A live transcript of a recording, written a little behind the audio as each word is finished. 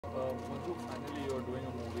Madhu, finally you're doing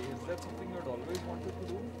a movie. Is that something you'd always wanted to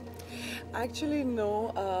do? Actually,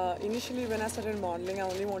 no. Initially, when I started modeling, I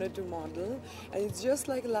only wanted to model, and it's just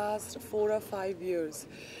like last 4 or 5 years,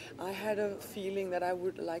 I had a feeling that I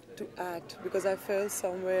would like to act because I felt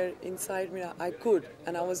somewhere inside me I could,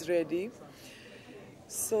 and I was ready.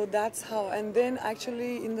 So that's how, and then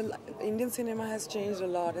actually in the Indian cinema has changed a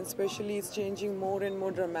lot, and especially it's changing more and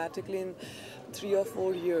more dramatically in 3 or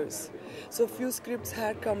 4 years. So few scripts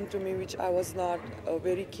had come to me which I was not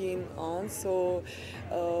very keen on. So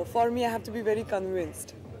for me, I have to be very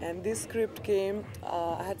convinced. And this script came.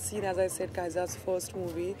 I had seen, as I said, Kaizad's first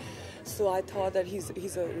movie. So I thought that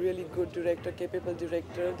he's a really good director, capable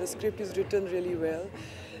director. The script is written really well.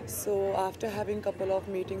 So after having a couple of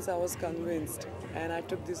meetings, I was convinced, and I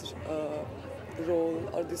took this role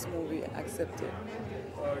or this movie, accepted.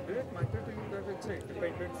 Did it matter to you that it's an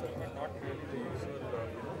independent film and not really the usual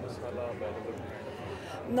masala Bollywood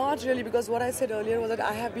kind of? Not really, because what I said earlier was that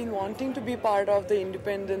I have been wanting to be part of the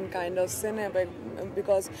independent kind of cinema,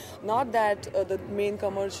 because not that the main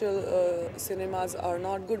commercial cinemas are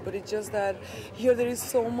not good, but it's just that here there is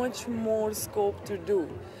so much more scope to do.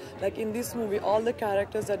 Like in this movie, all the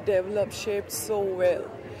characters are developed, shaped so well.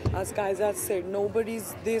 As Kaizad said,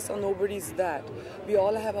 nobody's this or nobody's that. We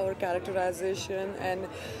all have our characterization, and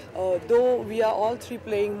though we are all three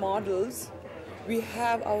playing models, we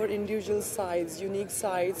have our individual sides, unique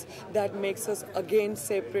sides that makes us again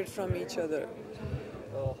separate from each other.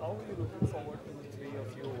 How are you looking forward to the three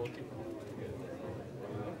of you working together?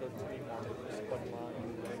 The three models, Padma and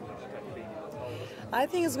I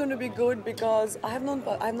think it's going to be good because I have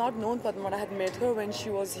not known Padma. I had met her when she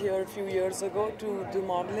was here a few years ago to do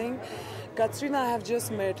modeling. Katrina, I have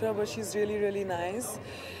just met her, but she's really, really nice.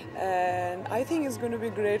 And I think it's going to be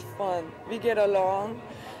great fun. We get along,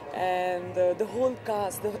 and the whole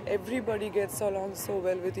cast, everybody gets along so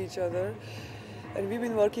well with each other. And we've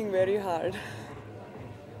been working very hard.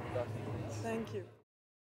 Thank you.